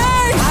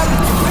 Jake.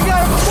 I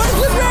got it. Where's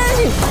the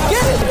baby?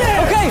 Get it.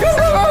 Okay. Go.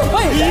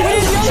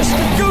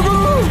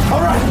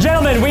 All right.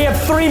 Gentlemen, we have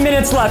 3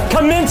 minutes left.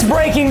 Commence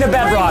breaking the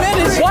bedrock. 3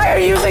 minutes? Why are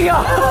you using a...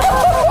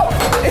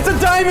 It's a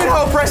diamond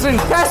hoe, Preston.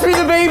 Pass me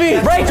the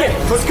baby. Break it.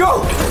 Let's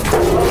go.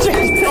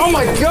 Oh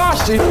my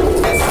gosh, dude.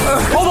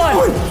 Hold on.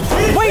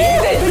 Wait,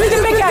 hit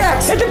the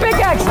pickaxe. Hit the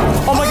pickaxe.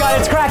 Oh my God,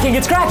 it's cracking.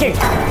 Get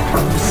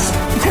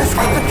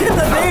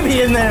the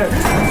baby in there.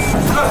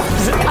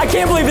 I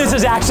can't believe this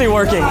is actually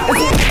working.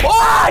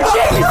 Oh,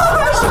 jeez.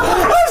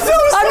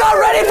 I'm not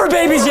ready for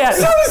babies yet.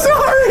 So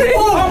sorry.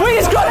 Wait,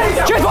 it's good.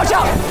 Chase, watch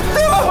out.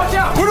 Watch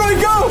out. Where do I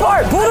go?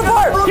 Pull it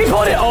apart. Keep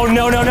pulling it. Oh,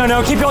 no.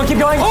 Keep going.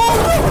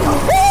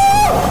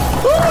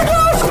 Oh my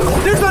gosh.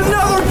 There's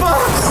another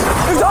box.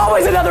 There's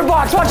always another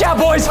box. Watch out,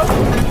 boys.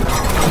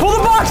 Pull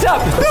the box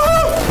up.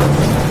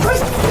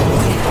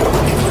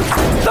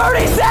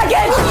 30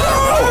 seconds.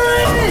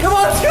 Come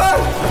on, Scott.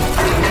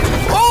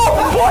 Oh,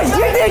 boys,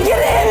 get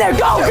in there.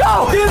 Go.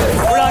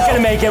 We're not going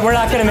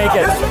to make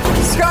it.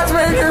 Scott's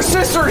married your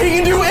sister. He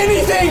can do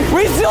anything.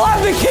 We still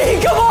have the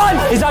key. Come on.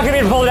 He's not going to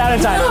be able to pull it out in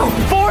time.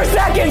 4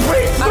 seconds.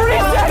 3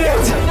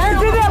 seconds.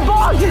 It's in that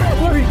box.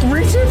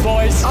 Reach it.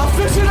 Boys. I'll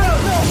fish it out.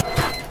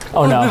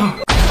 Oh, no.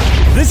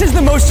 This is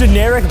the most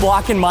generic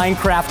block in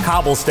Minecraft,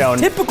 cobblestone.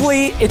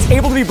 Typically, it's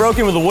able to be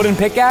broken with a wooden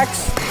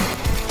pickaxe.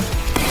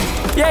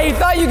 Yeah, you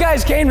thought you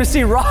guys came to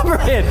see Robert.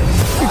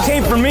 You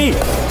came for me.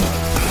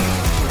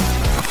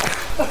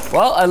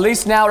 Well, at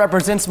least now it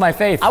represents my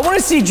faith. I want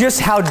to see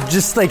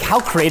how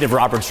creative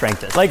Robert's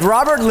strength is. Like,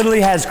 Robert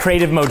literally has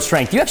creative mode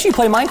strength. You actually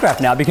play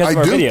Minecraft now because of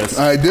our videos.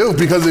 I do,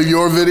 because of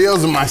your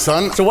videos and my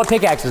son. So what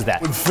pickaxe is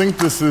that? I would think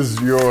this is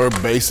your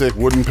basic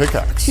wooden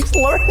pickaxe. He's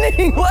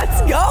learning.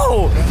 Let's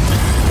go.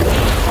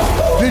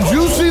 Did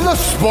you see the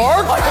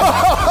spark?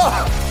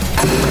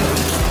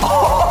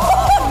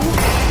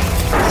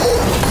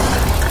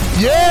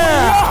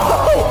 Yeah!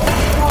 No!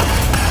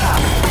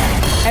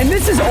 And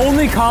this is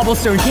only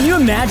cobblestone. Can you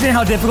imagine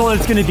how difficult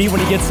it's going to be when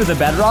he gets to the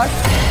bedrock?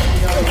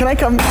 Can I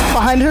come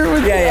behind her?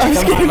 Yeah,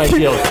 come behind my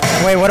shield.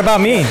 Wait, what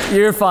about me?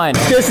 You're fine.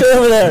 Just sit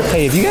over there.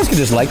 Hey, if you guys could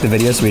just like the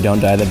video so we don't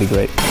die, that'd be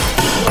great.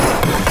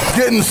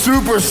 Getting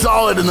super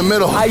solid in the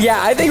middle. Yeah,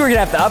 I think we're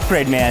going to have to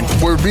upgrade, man.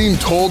 We're being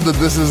told that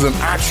this is an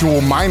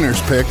actual miner's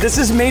pick. This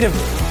is made of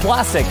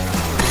plastic.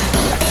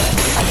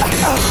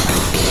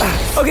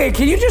 Okay,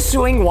 can you just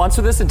swing once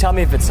with this and tell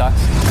me if it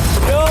sucks?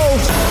 No!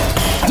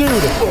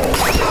 Dude.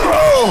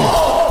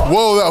 Oh.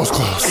 Whoa, that was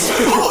close.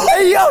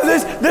 Hey, yo,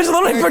 this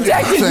literally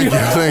protected you.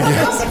 Thank you.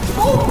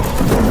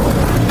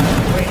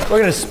 We're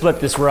gonna split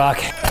this rock.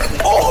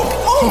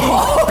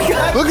 Oh,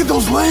 God. Look at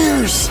those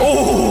layers.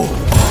 Oh.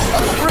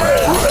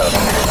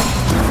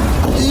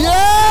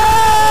 Yeah!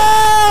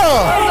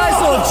 Nice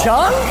little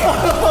chunk.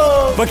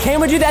 But can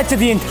we do that to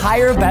the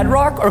entire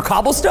bedrock or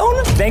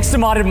cobblestone? Thanks to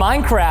modded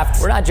Minecraft,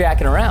 we're not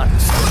jacking around.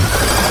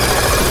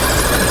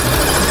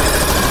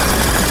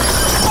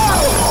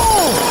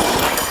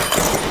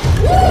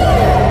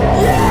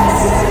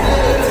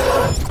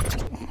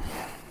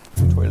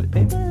 Toilet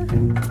paper.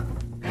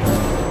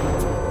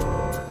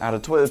 Out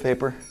of toilet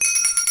paper.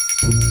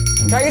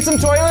 Can I get some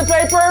toilet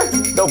paper?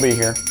 They'll be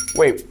here.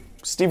 Wait,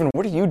 Steven,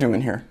 what are you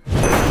doing here?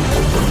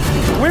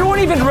 We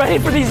weren't even ready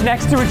for these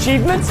next two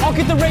achievements. I'll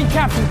get the rain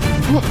captain.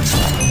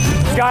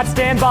 Scott,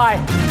 stand by.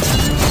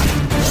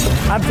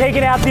 I'm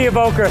taking out the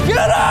evoker.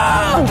 Get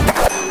out!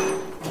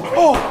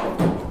 Oh!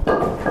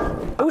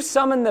 Who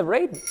summoned the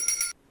raid?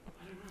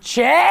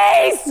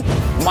 Chase!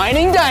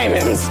 Mining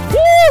diamonds.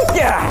 Woo!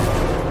 Yeah!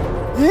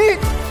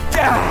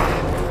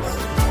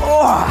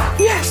 Oh,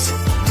 yes!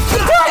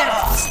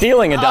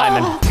 Stealing a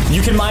diamond.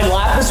 You can mine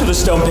lapis with a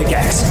stone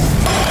pickaxe.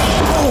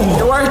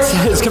 It worked.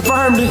 It's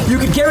confirmed. You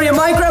can carry a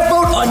Minecraft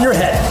boat on your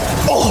head.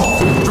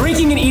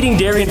 Drinking and eating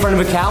dairy in front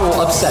of a cow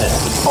will upset it.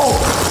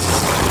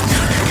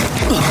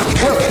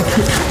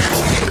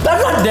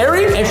 That's not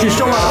dairy, and she's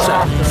still not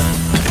upset.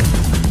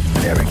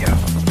 There we go.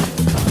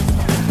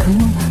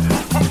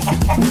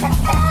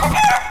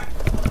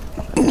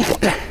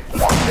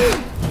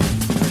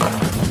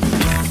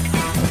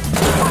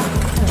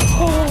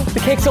 The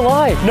cake's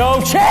alive.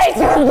 No, Chase!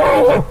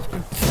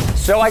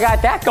 So I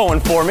got that going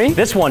for me.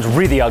 This one's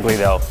really ugly,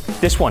 though.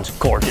 This one's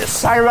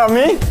gorgeous. Talking about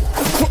me?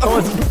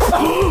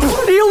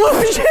 The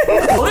illusion!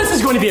 Well, this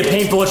is going to be a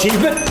painful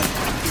achievement.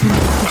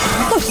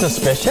 Looks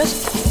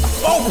suspicious.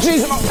 Oh,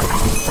 jeez.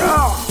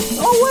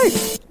 Oh,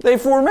 wait. They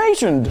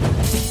formationed.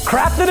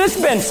 Crap the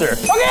dispenser.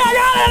 Okay, I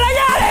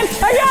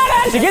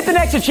got it! To get the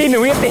next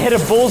achievement, we have to hit a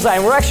bullseye,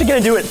 and we're actually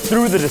gonna do it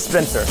through the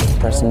dispenser.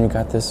 Preston, you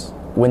got this.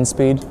 Wind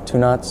speed, 2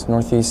 knots,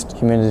 northeast,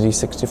 humidity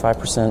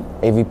 65%,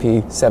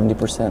 AVP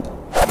 70%.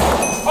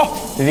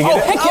 Did he get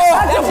it? Heck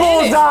yeah, That's a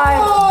bullseye!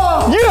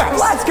 Yes!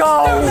 Let's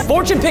go!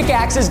 Fortune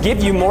pickaxes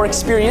give you more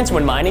experience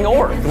when mining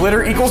ore.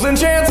 Glitter equals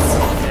enchants.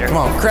 Come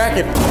on, crack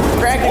it.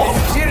 Crack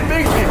it. Get it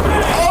big.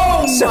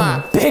 Oh,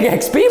 some big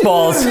XP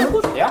balls.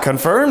 Yeah.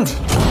 Confirmed.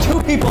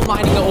 2 people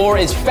mining the ore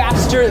is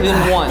faster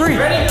than 1. 3,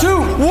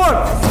 2,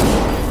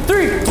 1.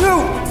 3, 2.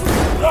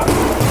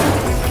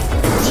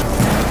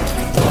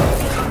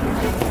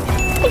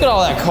 Look at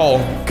all that coal.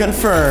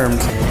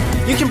 Confirmed.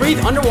 You can breathe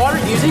underwater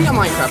using a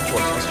Minecraft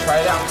torch. Let's try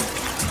it out.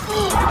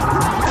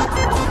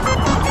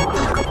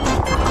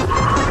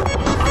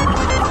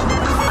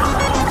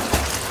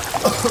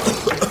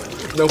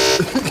 Nope.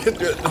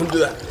 Don't do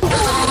that.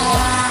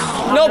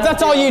 Nope,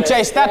 that's all you,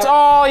 Chase. That's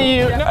all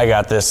you. I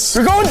got this.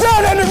 You're going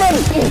down, Enderman!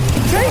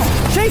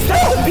 Chase,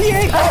 that's the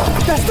P8!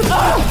 That's the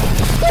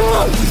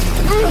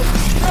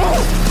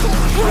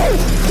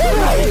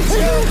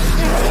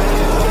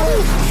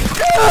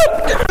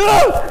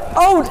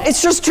Oh,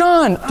 it's just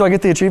John. Do I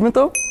get the achievement,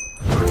 though?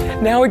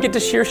 Now we get to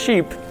shear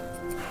sheep.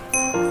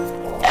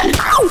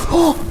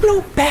 Ow!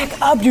 No, back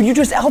up, dude. You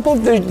just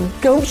elbowed the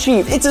goat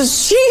sheep. It's a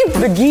sheep!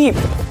 The geep.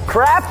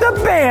 Craft the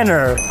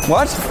banner.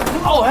 What?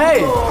 Oh,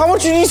 hey. How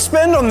much did you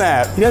spend on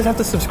that? You guys have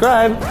to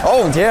subscribe.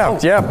 Oh,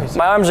 yeah.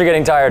 My arms are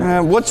getting tired.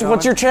 What's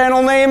your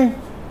channel name?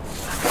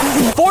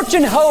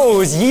 Fortune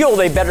hoes yield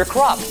a better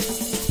crop.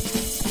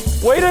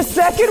 Wait a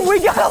second, we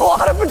got a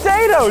lot of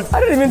potatoes. I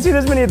didn't even see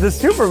this many at the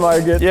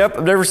supermarket. Yep,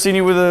 I've never seen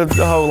you with a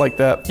hoe like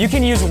that. You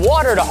can use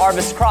water to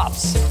harvest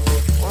crops.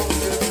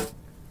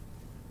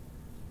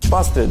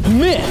 Busted.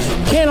 Myth.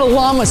 Can a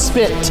llama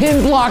spit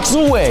 10 blocks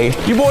away?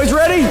 You boys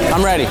ready?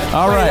 I'm ready.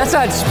 All right. That's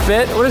not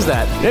spit. What is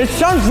that? It's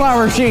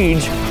sunflower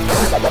seeds.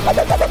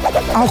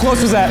 How close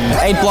was that?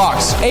 8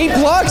 blocks. 8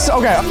 blocks?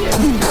 Okay.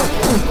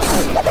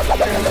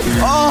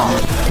 Oh.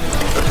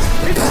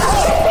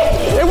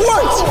 It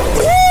worked!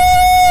 Woo!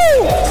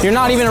 You're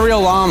not even a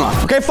real llama.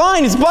 Okay,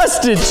 fine. It's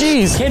busted.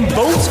 Jeez. Can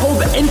boats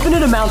hold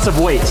infinite amounts of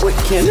weight? Wait,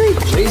 can they?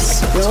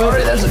 Chase,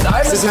 sorry, there's a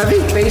diamond. Is this heavy?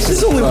 This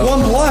is only 1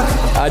 block.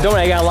 Don't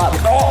worry, I got a lot.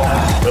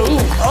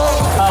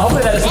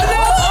 Hopefully that is.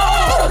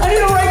 I need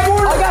a right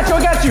board. I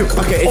got you.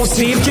 Okay, if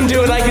Steve can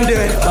do it, I can do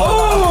it.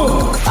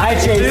 Oh! All right,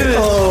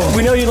 Chase.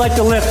 We know you like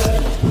to lift.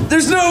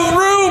 There's no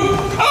room!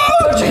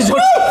 Oh, Chase,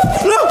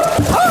 no!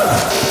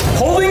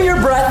 Holding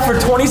your breath for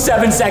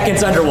 27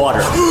 seconds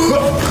underwater.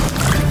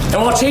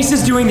 And while Chase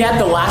is doing that,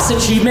 the last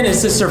achievement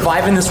is to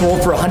survive in this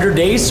world for 100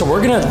 days, so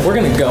we're gonna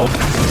go.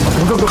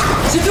 Go.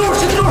 Shut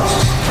the door!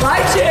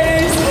 Bye,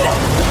 Chase!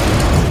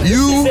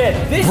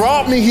 You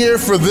brought me here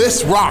for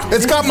this rock.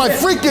 It's got my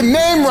freaking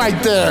name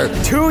right there.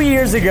 2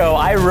 years ago,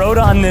 I rode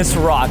on this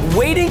rock,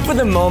 waiting for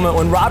the moment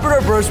when Robert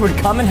O'Bruce would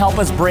come and help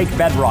us break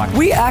bedrock.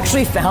 We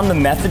actually found the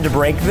method to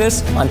break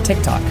this on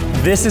TikTok.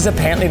 This is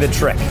apparently the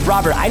trick.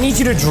 Robert, I need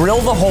you to drill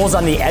the holes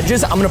on the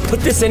edges. I'm gonna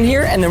put this in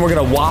here, and then we're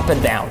gonna whop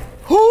it down.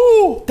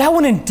 Ooh, that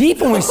went in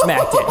deep when we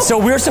smacked it. So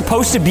we're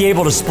supposed to be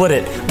able to split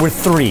it with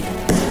 3.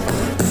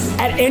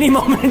 At any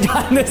moment in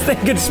time, this thing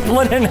could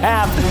split in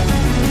half.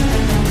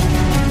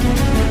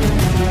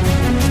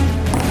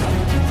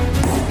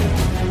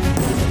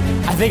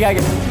 I think I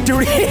can.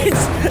 Dude,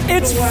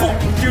 it's full.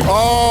 Dude.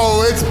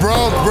 Oh, it's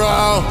broke,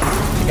 bro.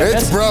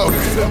 It's broke.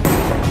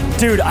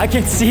 Dude, I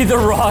can see the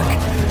rock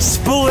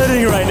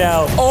splitting right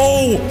now.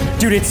 Oh,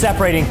 dude, it's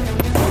separating.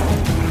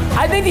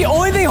 I think the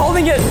only thing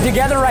holding it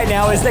together right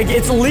now is like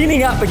it's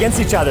leaning up against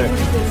each other.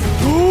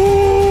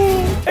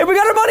 Hey, we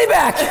got our money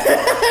back.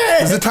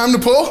 Is it time to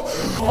pull?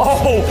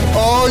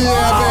 Oh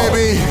yeah,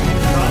 baby.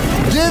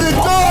 Get it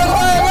done,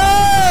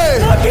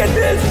 baby. Look at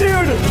this,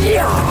 dude.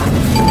 Yeah.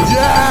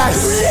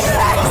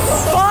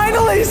 Yes.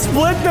 Finally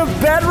split the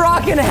bed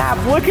second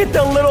half. Look at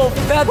the little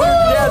feather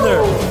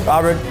feather.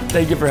 Robert,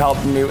 thank you for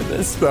helping me with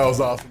this. That was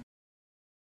awesome.